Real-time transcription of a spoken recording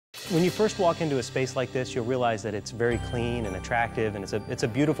When you first walk into a space like this, you'll realize that it's very clean and attractive, and it's a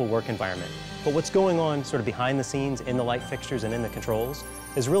beautiful work environment. But what's going on sort of behind the scenes in the light fixtures and in the controls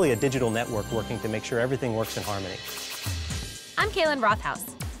is really a digital network working to make sure everything works in harmony. I'm Kalyn Rothaus,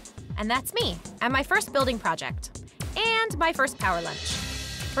 and that's me, and my first building project, and my first power lunch.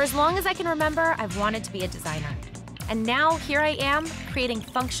 For as long as I can remember, I've wanted to be a designer. And now here I am, creating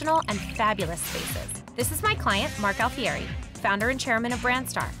functional and fabulous spaces. This is my client, Mark Alfieri, founder and chairman of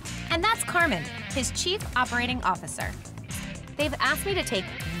Brandstar. And that's Carmen, his chief operating officer. They've asked me to take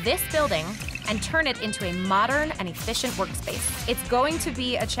this building and turn it into a modern and efficient workspace. It's going to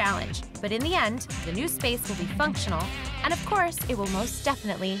be a challenge, but in the end, the new space will be functional, and of course, it will most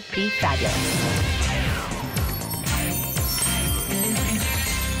definitely be fabulous.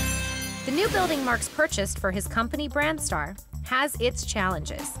 The new building Mark's purchased for his company Brandstar has its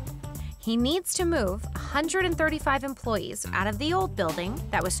challenges. He needs to move 135 employees out of the old building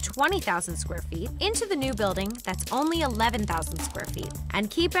that was 20,000 square feet into the new building that's only 11,000 square feet,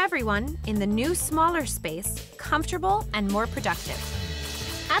 and keep everyone in the new smaller space comfortable and more productive.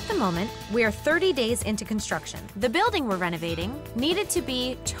 At the moment, we are 30 days into construction. The building we're renovating needed to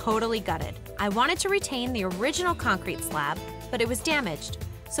be totally gutted. I wanted to retain the original concrete slab, but it was damaged,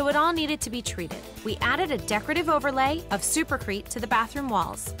 so it all needed to be treated. We added a decorative overlay of supercrete to the bathroom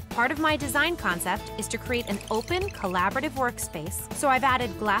walls. Part of my design concept is to create an open, collaborative workspace, so I've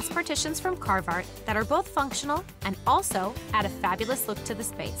added glass partitions from Carvart that are both functional and also add a fabulous look to the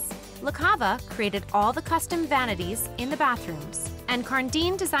space. La Cava created all the custom vanities in the bathrooms, and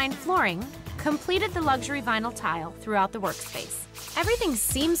Carndine designed flooring completed the luxury vinyl tile throughout the workspace. Everything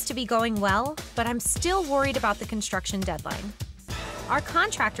seems to be going well, but I'm still worried about the construction deadline. Our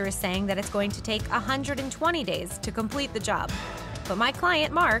contractor is saying that it's going to take 120 days to complete the job. But my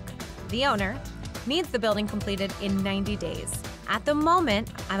client, Mark, the owner, needs the building completed in 90 days. At the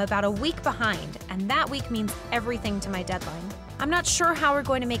moment, I'm about a week behind, and that week means everything to my deadline. I'm not sure how we're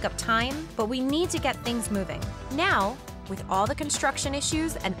going to make up time, but we need to get things moving. Now, with all the construction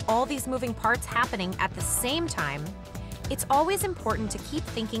issues and all these moving parts happening at the same time, it's always important to keep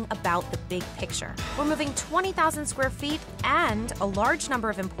thinking about the big picture. We're moving 20,000 square feet and a large number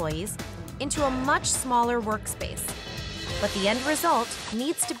of employees into a much smaller workspace. But the end result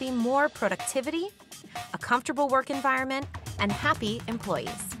needs to be more productivity, a comfortable work environment, and happy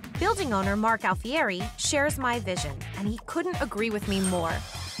employees. Building owner Mark Alfieri shares my vision, and he couldn't agree with me more.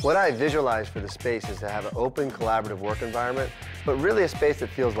 What I visualize for the space is to have an open, collaborative work environment, but really a space that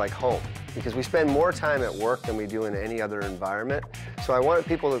feels like home, because we spend more time at work than we do in any other environment. So I want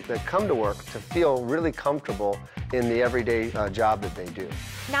people that come to work to feel really comfortable in the everyday job that they do.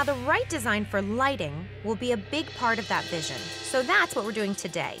 Now, the right design for lighting will be a big part of that vision. So that's what we're doing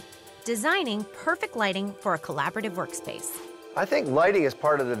today, designing perfect lighting for a collaborative workspace. I think lighting as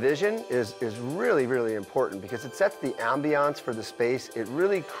part of the vision is really, really important because it sets the ambiance for the space. It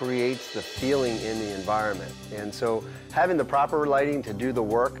really creates the feeling in the environment. And so having the proper lighting to do the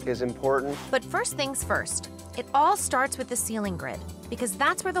work is important. But first things first, it all starts with the ceiling grid because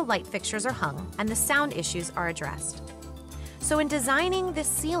that's where the light fixtures are hung and the sound issues are addressed. So in designing this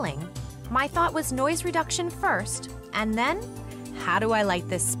ceiling, my thought was noise reduction first, and then how do I light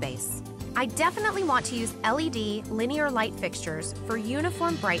this space? I definitely want to use LED linear light fixtures for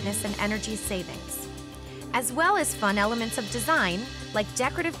uniform brightness and energy savings, as well as fun elements of design like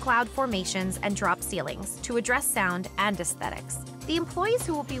decorative cloud formations and drop ceilings to address sound and aesthetics. The employees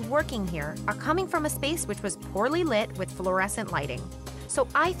who will be working here are coming from a space which was poorly lit with fluorescent lighting. So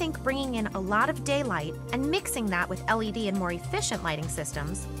I think bringing in a lot of daylight and mixing that with LED and more efficient lighting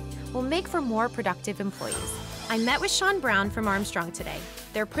systems will make for more productive employees. I met with Sean Browne from Armstrong today,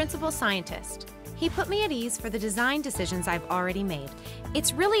 their principal scientist. He put me at ease for the design decisions I've already made.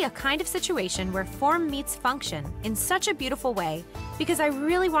 It's really a kind of situation where form meets function in such a beautiful way because I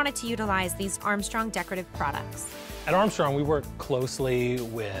really wanted to utilize these Armstrong decorative products. At Armstrong, we work closely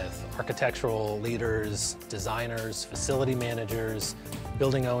with architectural leaders, designers, facility managers,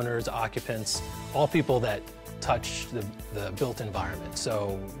 building owners, occupants, all people that touch the built environment.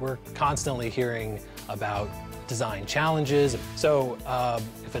 So we're constantly hearing about design challenges. So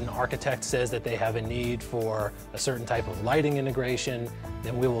if an architect says that they have a need for a certain type of lighting integration,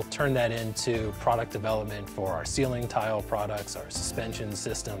 then we will turn that into product development for our ceiling tile products, our suspension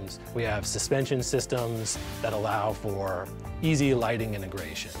systems. We have suspension systems that allow for easy lighting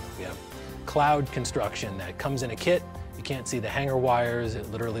integration. We have cloud construction that comes in a kit. You can't see the hanger wires. It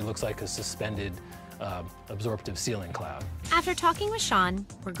literally looks like a suspended absorptive ceiling cloud. After talking with Sean,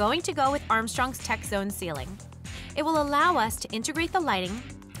 we're going to go with Armstrong's Tech Zone ceiling. It will allow us to integrate the lighting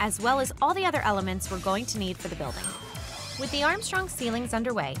as well as all the other elements we're going to need for the building. With the Armstrong ceilings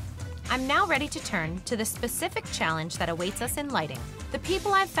underway, I'm now ready to turn to the specific challenge that awaits us in lighting. The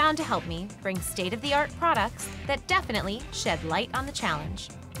people I've found to help me bring state-of-the-art products that definitely shed light on the challenge.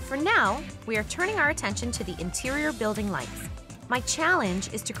 For now, we are turning our attention to the interior building lights. My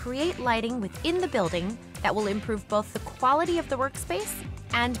challenge is to create lighting within the building that will improve both the quality of the workspace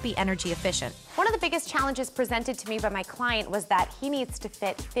and be energy efficient. One of the biggest challenges presented to me by my client was that he needs to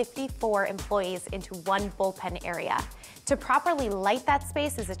fit 54 employees into one bullpen area. To properly light that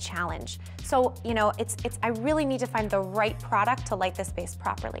space is a challenge. So, I really need to find the right product to light the space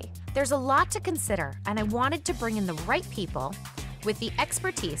properly. There's a lot to consider, and I wanted to bring in the right people with the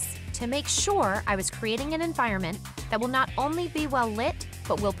expertise to make sure I was creating an environment that will not only be well lit,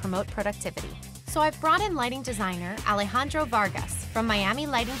 but will promote productivity. So I've brought in lighting designer Alejandro Vargas from Miami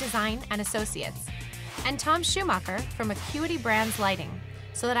Lighting Design and Associates, and Tom Schumaker from Acuity Brands Lighting,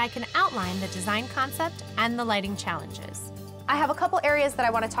 so that I can outline the design concept and the lighting challenges. I have a couple areas that I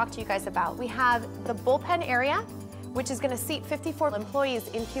want to talk to you guys about. We have the bullpen area, which is going to seat 54 employees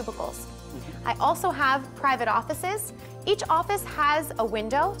in cubicles. I also have private offices. Each office has a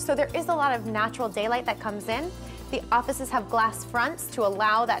window, so there is a lot of natural daylight that comes in. The offices have glass fronts to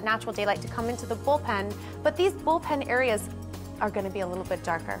allow that natural daylight to come into the bullpen, but these bullpen areas are going to be a little bit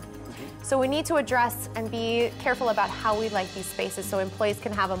darker. So we need to address and be careful about how we light these spaces so employees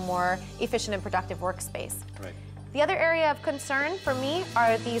can have a more efficient and productive workspace. Right. The other area of concern for me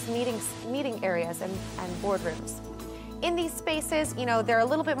are these meeting areas and boardrooms. In these spaces, they're a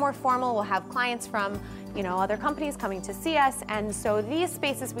little bit more formal. We'll have clients from, other companies coming to see us, and so these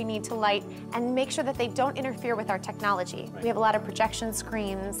spaces we need to light and make sure that they don't interfere with our technology. Right. We have a lot of projection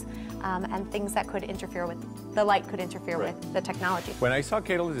screens and things that could interfere with, the light could interfere with the technology. When I saw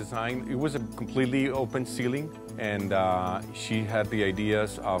Kalyn's design, it was a completely open ceiling, and she had the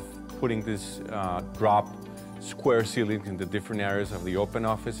ideas of putting this drop square ceilings in the different areas of the open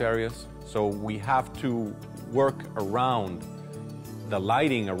office areas. So we have to work around the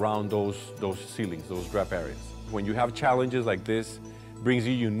lighting around those ceilings, those drop areas. When you have challenges like this, it brings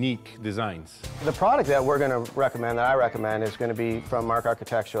you unique designs. The product that we're going to recommend, that I recommend, is going to be from Mark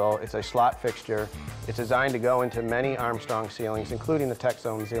Architectural. It's a slot fixture. It's designed to go into many Armstrong ceilings, including the Tech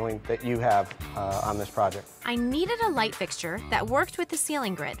Zone ceiling that you have on this project. I needed a light fixture that worked with the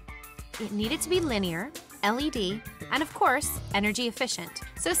ceiling grid. It needed to be linear, LED, and of course, energy efficient.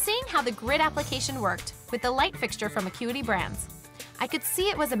 So seeing how the grid application worked with the light fixture from Acuity Brands, I could see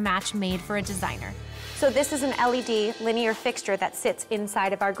it was a match made for a designer. So this is an LED linear fixture that sits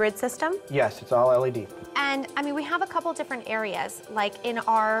inside of our grid system? Yes, it's all LED. And we have a couple different areas, like in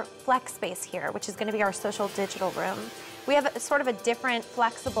our flex space here, which is going to be our social digital room. We have sort of a different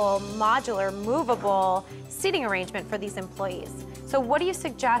flexible, modular, movable seating arrangement for these employees. So what do you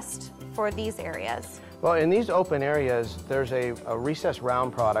suggest for these areas? Well, in these open areas, there's a recessed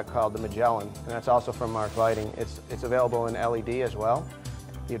round product called the Magellan, and that's also from Mark Lighting. It's available in LED as well.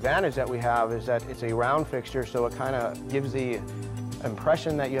 The advantage that we have is that it's a round fixture, so it kind of gives the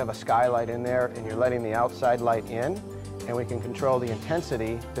impression that you have a skylight in there and you're letting the outside light in, and we can control the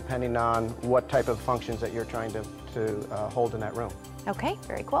intensity depending on what type of functions that you're trying to hold in that room. Okay,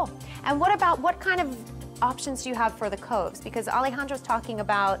 very cool. And what kind of options do you have for the coves? Because Alejandro's talking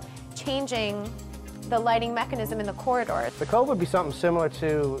about changing the lighting mechanism in the corridor. The cove would be something similar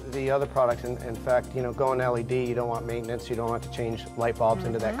to the other products. In fact, going LED, you don't want maintenance, you don't want to change light bulbs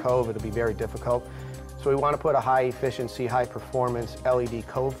into that cove. It'll be very difficult. So we want to put a high efficiency, high performance LED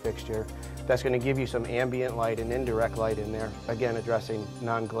cove fixture that's going to give you some ambient light and indirect light in there, again addressing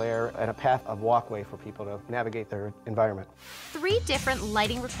non-glare and a path of walkway for people to navigate their environment. 3 different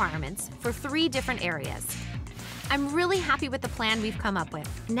lighting requirements for 3 different areas. I'm really happy with the plan we've come up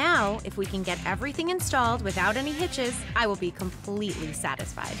with. Now, if we can get everything installed without any hitches, I will be completely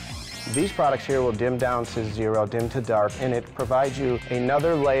satisfied. These products here will dim down to 0, dim to dark, and it provides you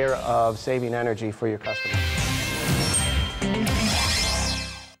another layer of saving energy for your customers.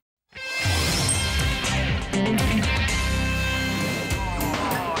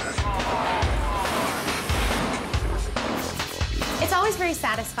 It's always very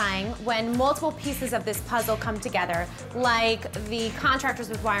satisfying when multiple pieces of this puzzle come together, like the contractors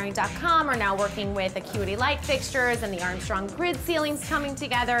with wiring.com are now working with Acuity light fixtures and the Armstrong grid ceilings coming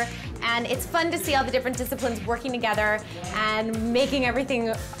together, and it's fun to see all the different disciplines working together and making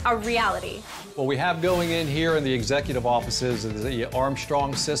everything a reality. What we have going in here in the executive offices is the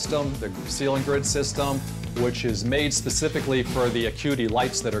Armstrong system, the ceiling grid system, which is made specifically for the Acuity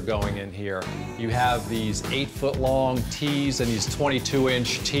lights that are going in here. You have these 8-foot-long T's and these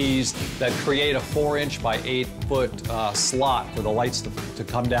 22-inch T's that create a 4-inch by 8-foot slot for the lights to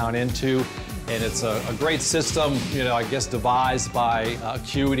come down into. And it's a great system, you know, I guess devised by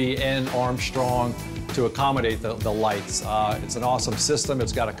Acuity and Armstrong to accommodate the lights. It's an awesome system.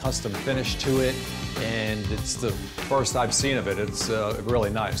 It's got a custom finish to it, and it's the first I've seen of it. It's really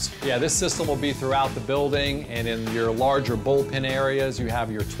nice. Yeah, this system will be throughout the building, and in your larger bullpen areas, you have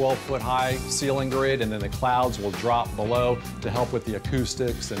your 12-foot high ceiling grid, and then the clouds will drop below to help with the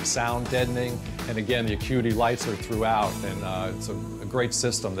acoustics and sound deadening. And again, the Acuity lights are throughout, and it's a great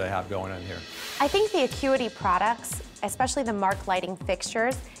system to have going on here. I think the Acuity products, especially the Mark lighting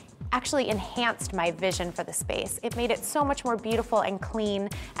fixtures, actually enhanced my vision for the space. It made it so much more beautiful and clean,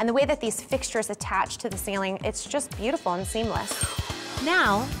 and the way that these fixtures attach to the ceiling, it's just beautiful and seamless.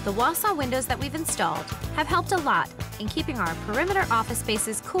 Now, the Wausau windows that we've installed have helped a lot in keeping our perimeter office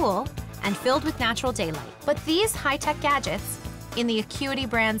spaces cool and filled with natural daylight. But these high-tech gadgets in the Acuity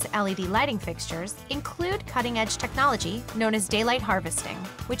Brands LED lighting fixtures include cutting-edge technology known as daylight harvesting,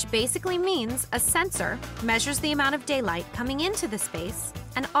 which basically means a sensor measures the amount of daylight coming into the space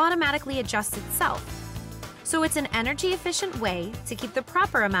and automatically adjusts itself. So it's an energy-efficient way to keep the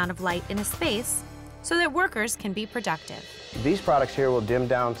proper amount of light in a space so that workers can be productive. These products here will dim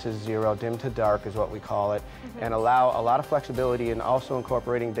down to zero, dim to dark is what we call it, and allow a lot of flexibility in also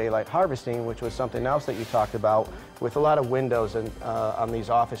incorporating daylight harvesting, which was something else that you talked about with a lot of windows on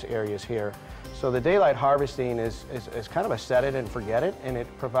these office areas here. So the daylight harvesting is kind of a set it and forget it, and it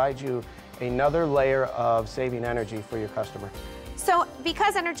provides you another layer of saving energy for your customer. So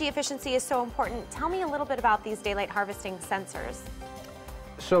because energy efficiency is so important, tell me a little bit about these daylight harvesting sensors.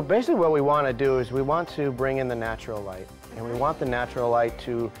 So basically what we want to do is we want to bring in the natural light, and we want the natural light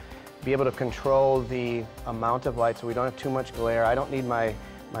to be able to control the amount of light so we don't have too much glare. I don't need my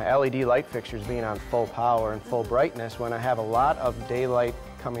LED light fixtures being on full power and full brightness when I have a lot of daylight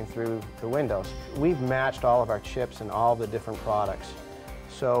coming through the windows. We've matched all of our chips in all the different products.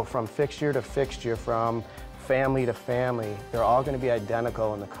 So from fixture to fixture, from family to family, they're all going to be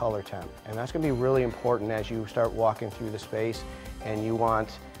identical in the color temp. And that's going to be really important as you start walking through the space and you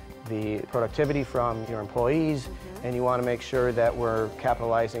want the productivity from your employees, and you want to make sure that we're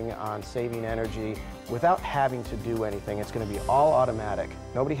capitalizing on saving energy without having to do anything. It's going to be all automatic.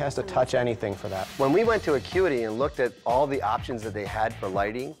 Nobody has to touch anything for that. When we went to Acuity and looked at all the options that they had for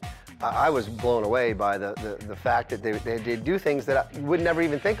lighting, I was blown away by the fact that they do things that I would never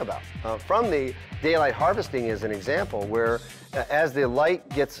even think about. From the daylight harvesting is an example where as the light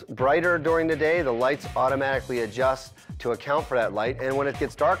gets brighter during the day, the lights automatically adjust to account for that light. And when it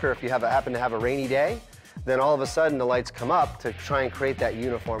gets darker, if you happen to have a rainy day, then all of a sudden the lights come up to try and create that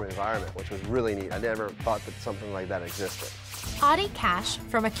uniform environment, which was really neat. I never thought that something like that existed. Audey Cash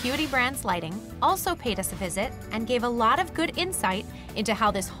from Acuity Brands Lighting also paid us a visit and gave a lot of good insight into how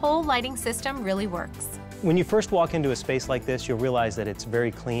this whole lighting system really works. When you first walk into a space like this, you'll realize that it's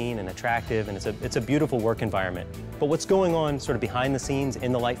very clean and attractive, and it's a beautiful work environment. But what's going on sort of behind the scenes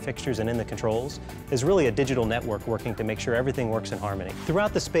in the light fixtures and in the controls is really a digital network working to make sure everything works in harmony.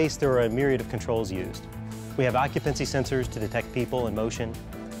 Throughout the space, there are a myriad of controls used. We have occupancy sensors to detect people and motion.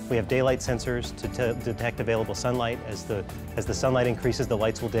 We have daylight sensors to detect available sunlight. As the sunlight increases, the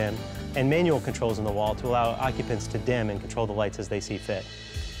lights will dim. And manual controls in the wall to allow occupants to dim and control the lights as they see fit.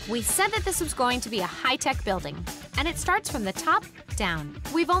 We said that this was going to be a high-tech building, and it starts from the top down.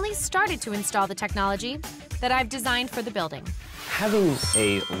 We've only started to install the technology that I've designed for the building. Having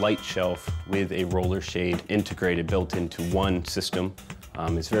a light shelf with a roller shade integrated, built into one system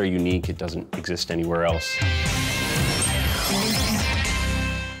is very unique. It doesn't exist anywhere else.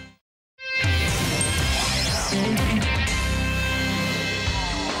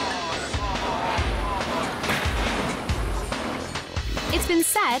 It's been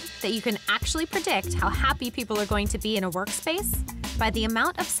said that you can actually predict how happy people are going to be in a workspace by the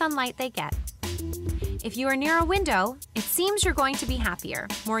amount of sunlight they get. If you are near a window, it seems you're going to be happier,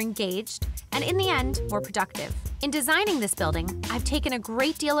 more engaged, and in the end, more productive. In designing this building, I've taken a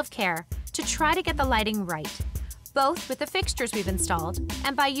great deal of care to try to get the lighting right, both with the fixtures we've installed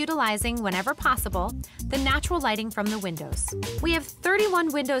and by utilizing, whenever possible, the natural lighting from the windows. We have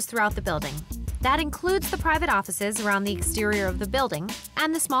 31 windows throughout the building. That includes the private offices around the exterior of the building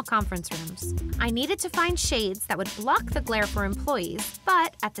and the small conference rooms. I needed to find shades that would block the glare for employees,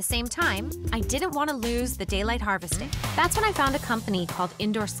 but at the same time, I didn't want to lose the daylight harvesting. That's when I found a company called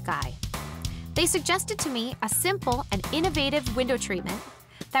Indoor Sky. They suggested to me a simple and innovative window treatment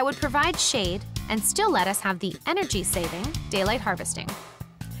that would provide shade and still let us have the energy-saving daylight harvesting.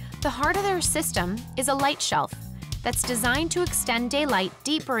 The heart of their system is a light shelf that's designed to extend daylight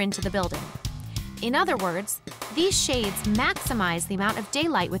deeper into the building. In other words, these shades maximize the amount of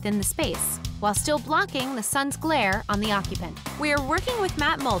daylight within the space while still blocking the sun's glare on the occupant. We are working with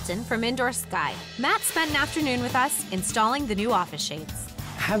Moulton from Indoor Sky. Matt spent an afternoon with us installing the new office shades.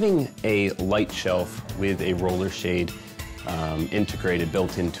 Having a light shelf with a roller shade integrated,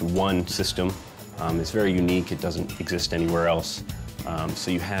 built into one system is very unique. It doesn't exist anywhere else.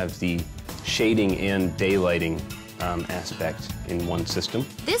 So you have the shading and daylighting aspect in one system.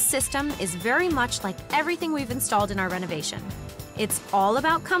 This system is very much like everything we've installed in our renovation. It's all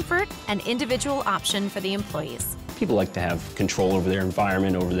about comfort and individual option for the employees. People like to have control over their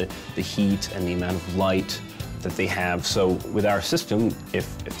environment, over the heat and the amount of light that they have. So with our system,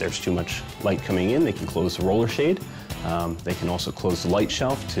 if there's too much light coming in, they can close the roller shade. They can also close the light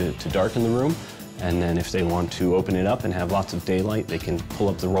shelf to darken the room. And then if they want to open it up and have lots of daylight, they can pull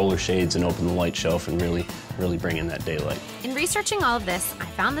up the roller shades and open the light shelf and really bring in that daylight. In researching all of this, I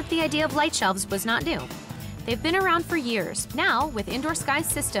found that the idea of light shelves was not new. They've been around for years. Now, with Indoor Sky's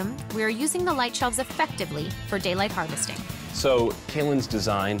system, we are using the light shelves effectively for daylight harvesting. So Kalyn's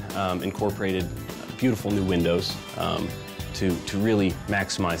design incorporated beautiful new windows to really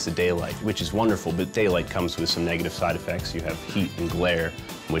maximize the daylight, which is wonderful, but daylight comes with some negative side effects. You have heat and glare,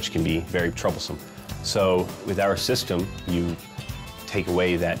 which can be very troublesome. So with our system, you take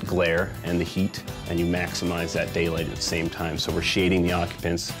away that glare and the heat, and you maximize that daylight at the same time. So we're shading the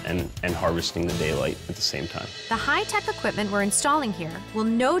occupants and harvesting the daylight at the same time. The high-tech equipment we're installing here will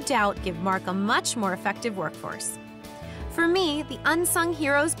no doubt give Mark a much more effective workforce. For me, the unsung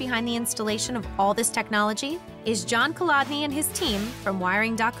heroes behind the installation of all this technology is John Kalyn and his team from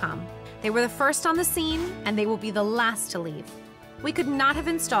wiring.com. They were the first on the scene, and they will be the last to leave. We could not have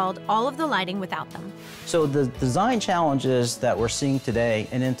installed all of the lighting without them. So the design challenges that we're seeing today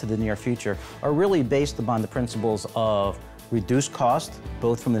and into the near future are really based upon the principles of reduced cost,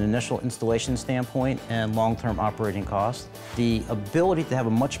 both from an initial installation standpoint and long-term operating cost. The ability to have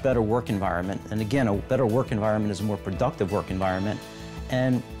a much better work environment, and again, a better work environment is a more productive work environment,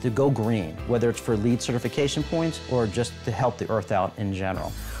 and to go green, whether it's for LEED certification points or just to help the earth out in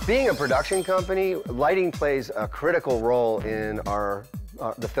general. Being a production company, lighting plays a critical role in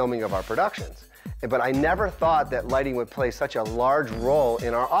the filming of our productions. But I never thought that lighting would play such a large role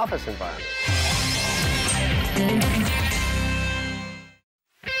in our office environment.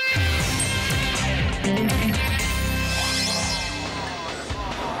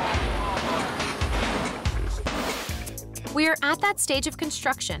 We are at that stage of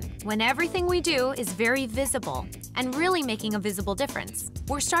construction when everything we do is very visible and really making a visible difference.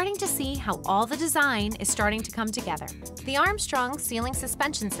 We're starting to see how all the design is starting to come together. The Armstrong ceiling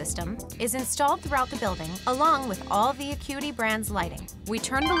suspension system is installed throughout the building along with all the Acuity Brands lighting. We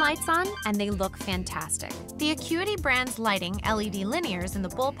turn the lights on and they look fantastic. The Acuity Brands lighting LED linears in the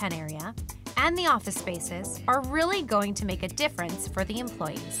bullpen area and the office spaces are really going to make a difference for the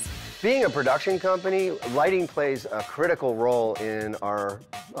employees. Being a production company, lighting plays a critical role in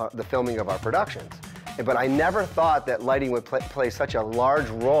the filming of our productions. But I never thought that lighting would play such a large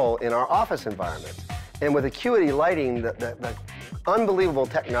role in our office environments. And with Acuity Lighting, the unbelievable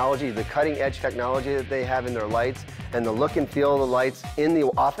technology, the cutting edge technology that they have in their lights, and the look and feel of the lights in the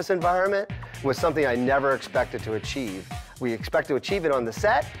office environment was something I never expected to achieve. We expect to achieve it on the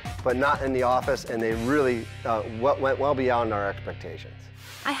set, but not in the office, and they really went well beyond our expectations.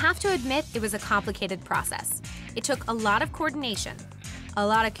 I have to admit it was a complicated process. It took a lot of coordination, a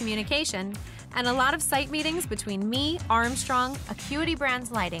lot of communication, and a lot of site meetings between me, Armstrong, Acuity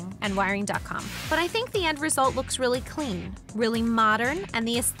Brands Lighting, and wiring.com. But I think the end result looks really clean, really modern, and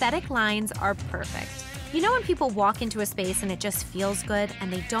the aesthetic lines are perfect. You know when people walk into a space and it just feels good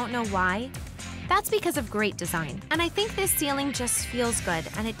and they don't know why? That's because of great design. And I think this ceiling just feels good,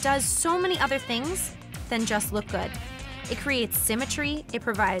 and it does so many other things than just look good. It creates symmetry, it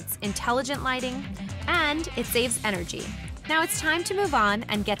provides intelligent lighting, and it saves energy. Now it's time to move on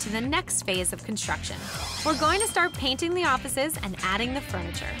and get to the next phase of construction. We're going to start painting the offices and adding the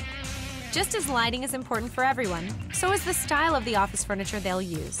furniture. Just as lighting is important for everyone, so is the style of the office furniture they'll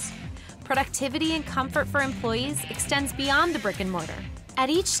use. Productivity and comfort for employees extends beyond the brick and mortar. At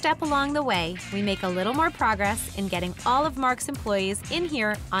each step along the way, we make a little more progress in getting all of Mark's employees in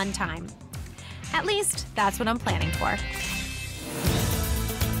here on time. At least, that's what I'm planning for.